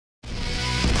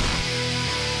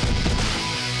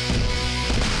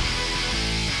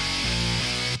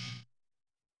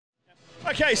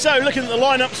Okay, so looking at the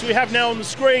lineups we have now on the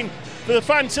screen for the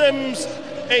Phantoms,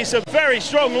 it's a very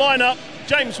strong lineup.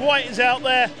 James White is out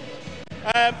there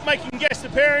making guest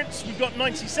appearance. We've got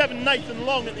 97 Nathan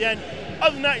Long at the end.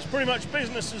 Other than that, it's pretty much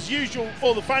business as usual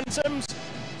for the Phantoms.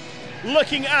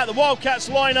 Looking at the Wildcats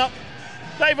lineup,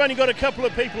 they've only got a couple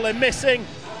of people they're missing.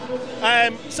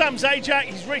 Sam Zajac,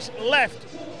 he's recently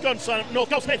left, gone to sign up North.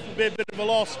 Carl Smith will be a bit of a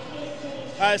loss.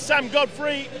 Sam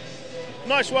Godfrey,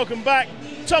 nice welcome back.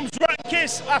 Tom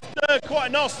Zratkis, after quite a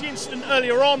nasty incident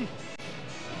earlier on,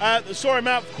 that saw him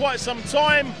out for quite some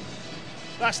time.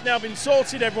 That's now been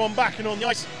sorted, everyone back and on the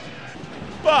ice.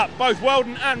 But both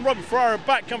Weldon and Robbie Fryer are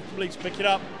back comfortably to pick it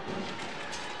up.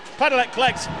 Padalecki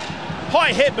collects,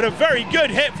 high hit, but a very good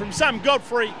hit from Sam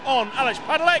Godfrey on Alex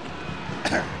Padalecki.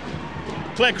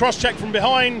 Clear cross-check from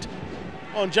behind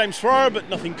on James Fryer, but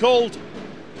nothing called.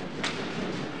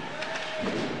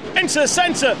 Into the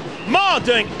centre, Marr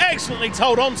doing excellently to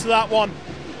hold on to that one.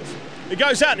 It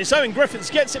goes out and it's Owen Griffiths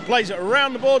gets it, plays it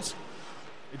around the boards.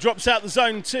 It drops out the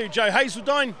zone to Joe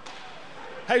Hazeldine.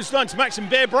 Hazeldine to Maxim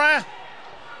Beerbreyer.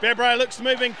 Beerbreyer looks to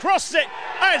move in, crosses it,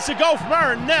 and it's a goal from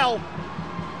Aaron Nell.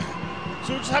 So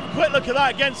we'll just have a quick look at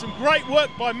that again. Some great work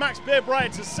by Max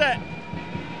Beerbreyer to set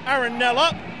Aaron Nell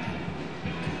up.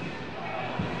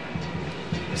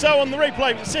 So on the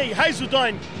replay, we can see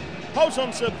Hazeldine holds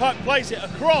on to the puck, plays it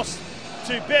across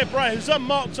to Beerbreyer, who's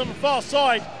unmarked on the far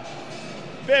side.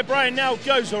 Beerbreyer now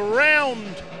goes around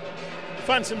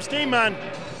Phantom's D-man.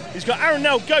 He's got Aaron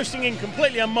Nell ghosting in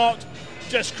completely unmarked,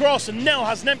 just cross, and Nell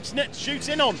has an empty net to shoot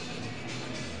in on.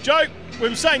 Joe, we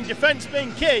were saying defence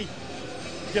being key,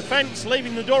 defence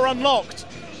leaving the door unlocked.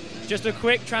 Just a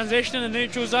quick transition in the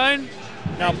neutral zone.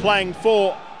 Now playing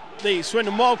for the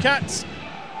Swindon Wildcats.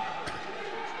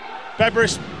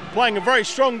 Beveris playing a very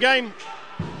strong game.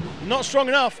 Not strong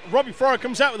enough. Robbie Fryer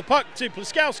comes out with the puck to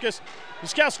Pliskauskas.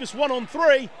 Pliskauskas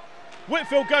 1-on-3.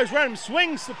 Whitfield goes round and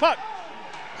swings the puck.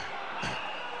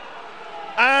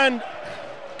 And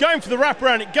going for the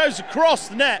wraparound, it goes across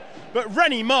the net. But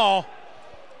Rennie Marr,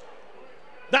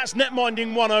 that's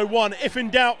netminding 101. If in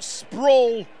doubt,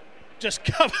 sprawl. Just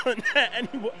cover the net,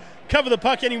 cover the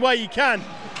puck any way you can.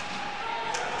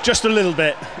 Just a little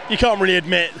bit. You can't really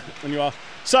admit when you are.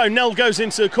 So Nell goes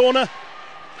into the corner.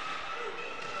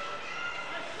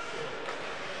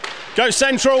 Goes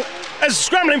central. There's a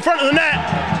scramble in front of the net.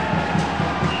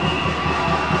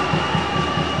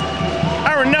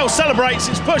 Aaron Nell celebrates.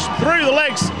 It's pushed through the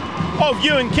legs of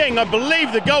Ewan King. I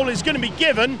believe the goal is going to be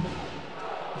given.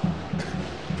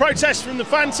 Protest from the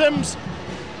Phantoms,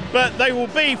 but they will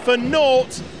be for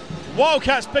naught.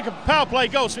 Wildcats pick up a power play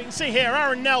goal. So we can see here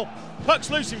Aaron Nell, puck's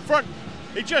loose in front.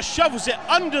 He just shovels it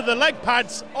under the leg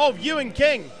pads of Ewan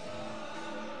King.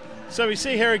 So we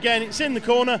see here again, it's in the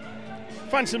corner.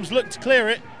 Phantoms look to clear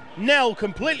it. Nell,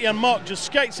 completely unmarked, just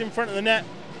skates in front of the net.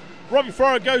 Robbie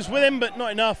Fryer goes with him, but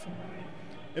not enough.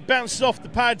 It bounces off the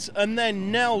pads, and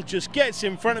then Nell just gets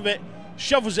in front of it,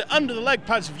 shovels it under the leg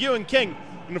pads of Ewan King,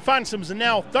 and the Phantoms are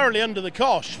now thoroughly under the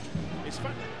cosh. It's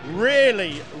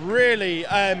really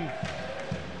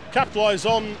capitalise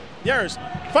on the errors.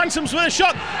 Phantoms with a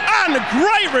shot, and a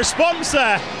great response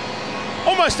there.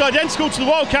 Almost identical to the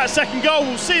Wildcats' second goal.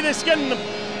 We'll see this again.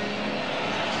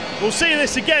 We'll see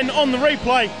this again on the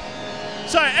replay.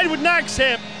 So Edward Nags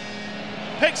here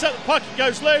picks up the puck, it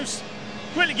goes loose,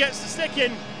 quickly gets the stick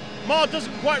in. Marr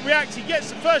doesn't quite react. He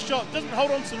gets the first shot, doesn't hold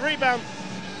on to the rebound,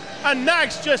 and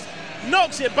Nags just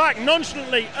knocks it back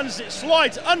nonchalantly as it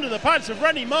slides under the pads of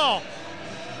Rennie Marr.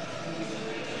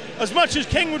 As much as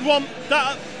King would want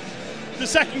that, the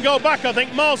second goal back, I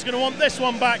think Marr's going to want this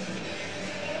one back.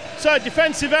 So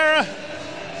defensive error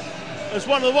as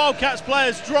one of the Wildcats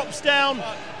players drops down.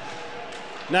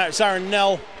 Now it's Aaron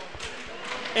Nell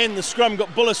in the scrum, got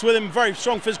Bullis with him, very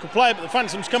strong physical player, but the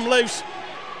Phantoms come loose.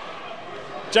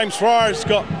 James Fryer's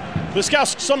got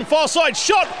Pliskauskas on the far side,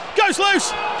 shot, goes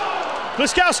loose.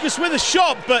 Pliskauskas with a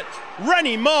shot, but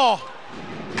Rennie Marr.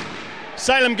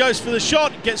 Salem goes for the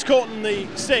shot, gets caught in the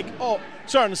stick, on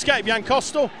the skate of Jan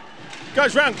Kostel.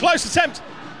 Goes round, close attempt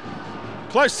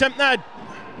now.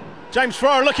 James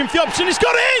Fryer looking for the option, he's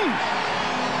got it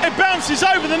in! It bounces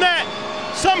over the net,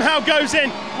 somehow goes in.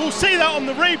 We'll see that on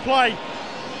the replay.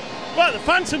 But the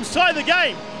Phantoms tie the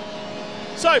game.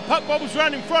 So puck bobbles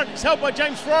round in front, it's held by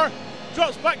James Fryer,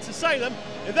 drops back to Salem,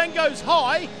 it then goes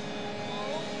high,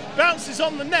 bounces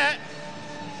on the net.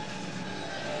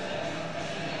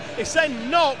 It's then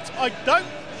knocked,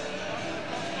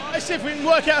 let's see if we can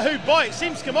work out who by it.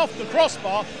 Seems to come off the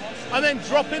crossbar and then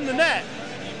drop in the net.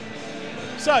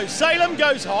 So Salem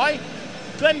goes high,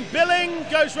 Glenn Billing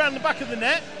goes round the back of the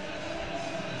net.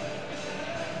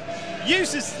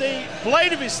 uses the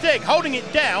blade of his stick, holding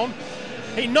it down.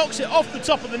 He knocks it off the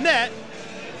top of the net,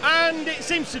 and it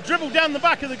seems to dribble down the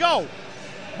back of the goal.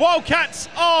 Wildcats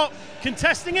are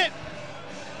contesting it,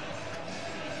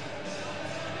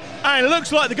 and it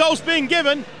looks like the goal's being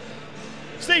given.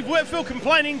 Steve Whitfield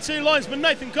complaining to linesman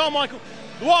Nathan Carmichael.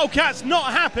 The Wildcats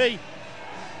not happy.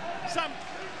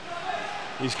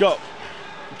 He's got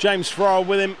James Farrar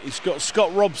with him. He's got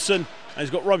Scott Robson, and he's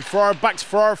got Robbie Farrar. Back to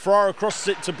Farrar. Farrar crosses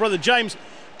it to brother James.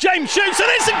 James shoots, and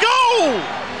it's a goal!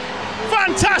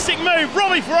 Fantastic move.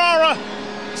 Robbie Farrar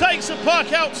takes the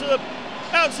puck out to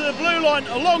the blue line,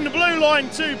 along the blue line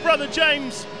to brother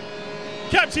James.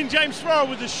 Captain James Farrar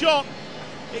with the shot.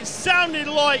 It sounded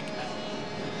like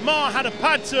Marr had a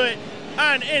pad to it,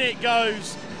 and in it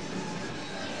goes.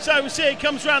 So we see it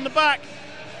comes around the back.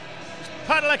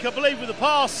 Padalek, I believe, with the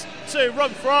pass to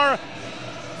Robbie Farrar.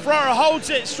 Farrar holds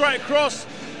it straight across.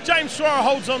 James Farrar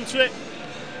holds onto it,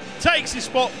 takes his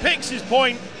spot, picks his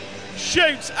point,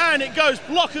 shoots, and it goes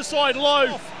blocker side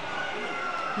low.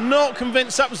 Not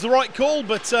convinced that was the right call,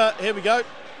 but here we go.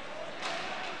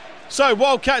 So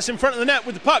Wildcats in front of the net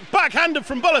with the puck, backhanded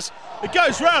from Bullis. It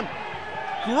goes round.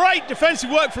 Great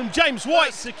defensive work from James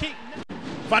White to keep.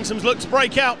 Phantoms look to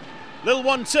break out. Little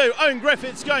 1-2. Owen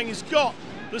Griffiths going. He's got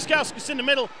Laskauskas in the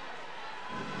middle.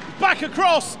 Back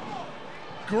across.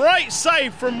 Great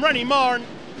save from Rennie Marr.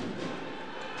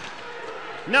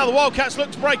 Now the Wildcats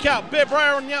look to break out. Beer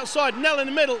Breyer on the outside. Nell in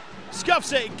the middle.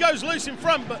 Scuffs it. It goes loose in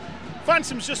front, but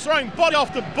Phantoms just throwing body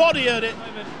after body at it.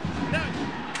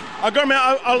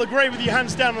 Now, I'll agree with you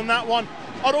hands down on that one.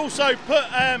 I'd also put,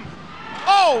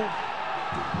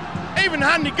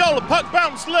 even-handed goal. The puck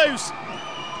bounced loose.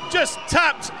 Just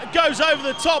tapped, goes over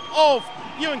the top of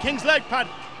Ewan King's leg pad.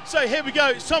 So here we go.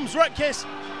 It's Tom Zretkis,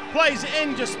 plays it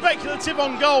in, just speculative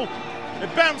on goal.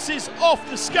 It bounces off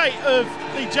the skate of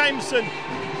Lee Jameson,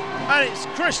 and it's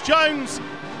Chris Jones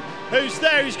who's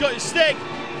there. He's got his stick.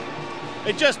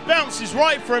 It just bounces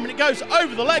right for him, and it goes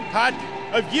over the leg pad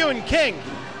of Ewan King.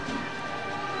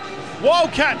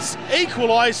 Wildcats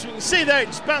equalise. You can see there it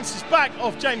just bounces back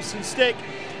off Jameson's stick.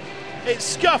 It's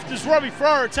scuffed as Robbie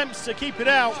Farrar attempts to keep it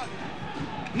out.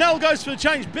 Nell goes for the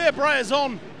change. Beer Breyer's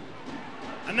on.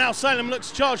 And now Salem looks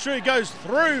to charge through. He goes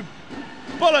through.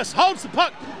 Bullis holds the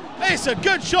puck. It's a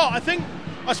good shot. I think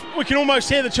we can almost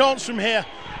hear the chants from here.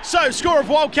 So, score of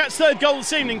Wildcats' third goal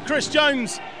this evening. Chris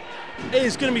Jones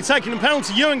is going to be taking the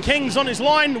penalty. Ewan King's on his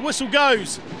line. The whistle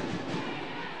goes.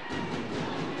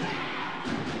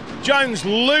 Jones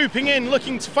looping in,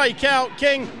 looking to fake out.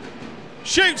 King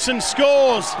shoots and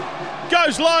scores.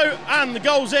 Goes low, and the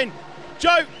goal's in.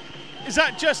 Joe, is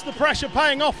that just the pressure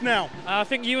paying off now? I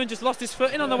think Ewan just lost his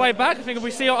footing on the way back. I think if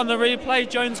we see it on the replay,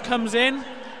 Jones comes in.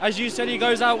 As you said, he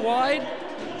goes out wide,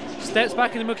 steps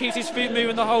back, and keeps his feet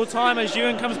moving the whole time. As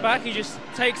Ewan comes back, he just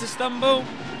takes a stumble,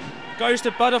 goes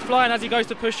to butterfly, and as he goes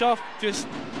to push off, just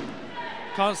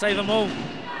can't save them all.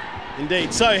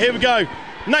 Indeed. So here we go.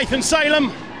 Nathan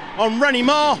Salem on Rennie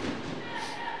Marr.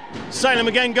 Salem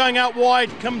again going out wide,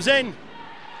 comes in,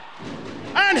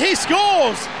 and he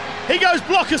scores. He goes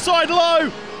blocker side low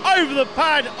over the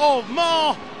pad of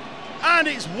Marr, and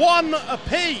it's one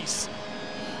apiece.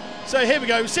 So here we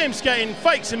go. We see him skating,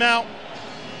 fakes him out,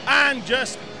 and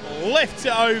just lifts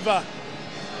it over.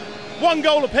 One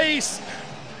goal apiece,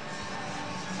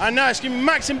 and now it's going to be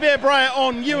Maxim Beer Breyer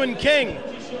on Ewan King.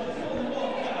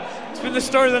 It's been the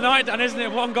story of the night, Dan, isn't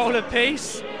it? One goal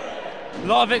apiece. A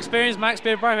lot of experience. Max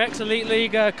Beer Breyer, ex-Elite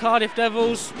League, Cardiff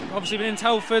Devils, obviously been in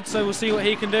Telford, so we'll see what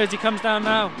he can do as he comes down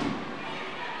now.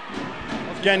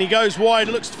 Again, he goes wide,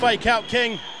 looks to fake out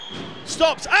King,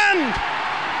 stops, and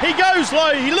he goes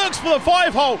low. He looks for the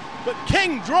 5-hole, but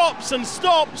King drops and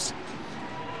stops,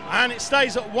 and it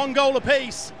stays at one goal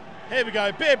apiece. Here we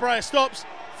go. Beer Breyer stops,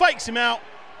 fakes him out,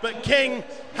 but King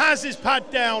has his pad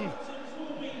down,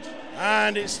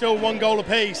 and it's still one goal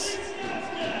apiece.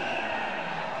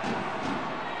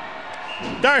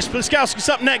 Darius Plaskowski's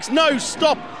up next. No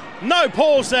stop, no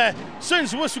pause there. As soon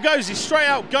as the whistle goes, he's straight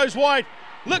out, goes wide,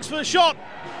 looks for the shot.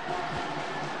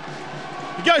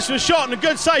 He goes for a shot, and a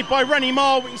good save by Rennie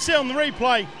Marr. We can see on the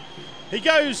replay.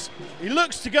 He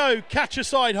looks to go, catch a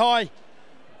side high.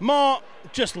 Marr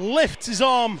just lifts his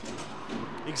arm.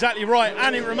 Exactly right,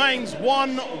 and it remains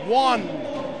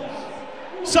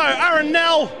 1-1. So Aaron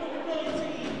Nell.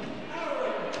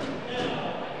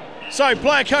 So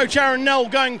player coach Aaron Nell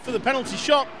going for the penalty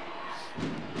shot.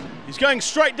 He's going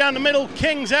straight down the middle.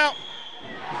 King's out.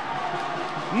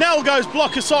 Nell goes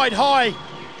blocker side high.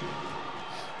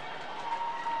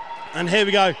 And here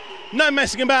we go. No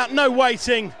messing about, no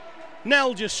waiting.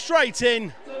 Nell just straight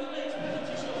in.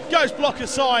 Goes blocker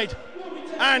side.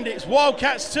 and it's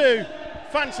Wildcats 2,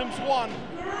 Phantoms 1.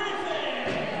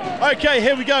 Okay,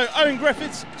 here we go. Owen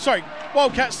Griffiths, sorry,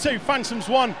 Wildcats 2, Phantoms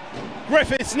 1.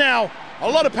 Griffiths now, a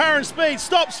lot of power and speed,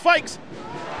 stops, fakes,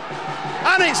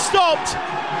 and it's stopped.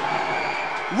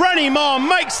 Rennie Marr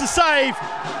makes the save,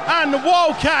 and the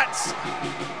Wildcats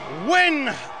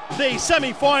win the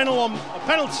semi-final on a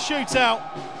penalty shootout.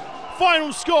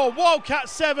 Final score,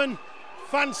 Wildcats 7,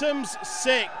 Phantoms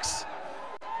 6.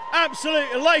 Absolute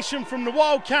elation from the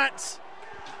Wildcats.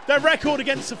 Their record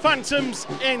against the Phantoms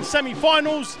in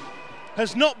semi-finals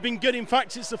has not been good. In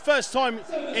fact, it's the first time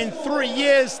in 3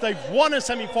 years they've won a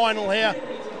semi-final here,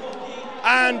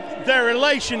 and their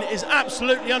elation is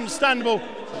absolutely understandable.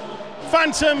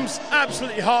 Phantoms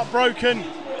absolutely heartbroken.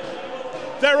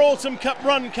 Their Autumn Cup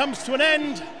run comes to an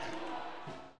end.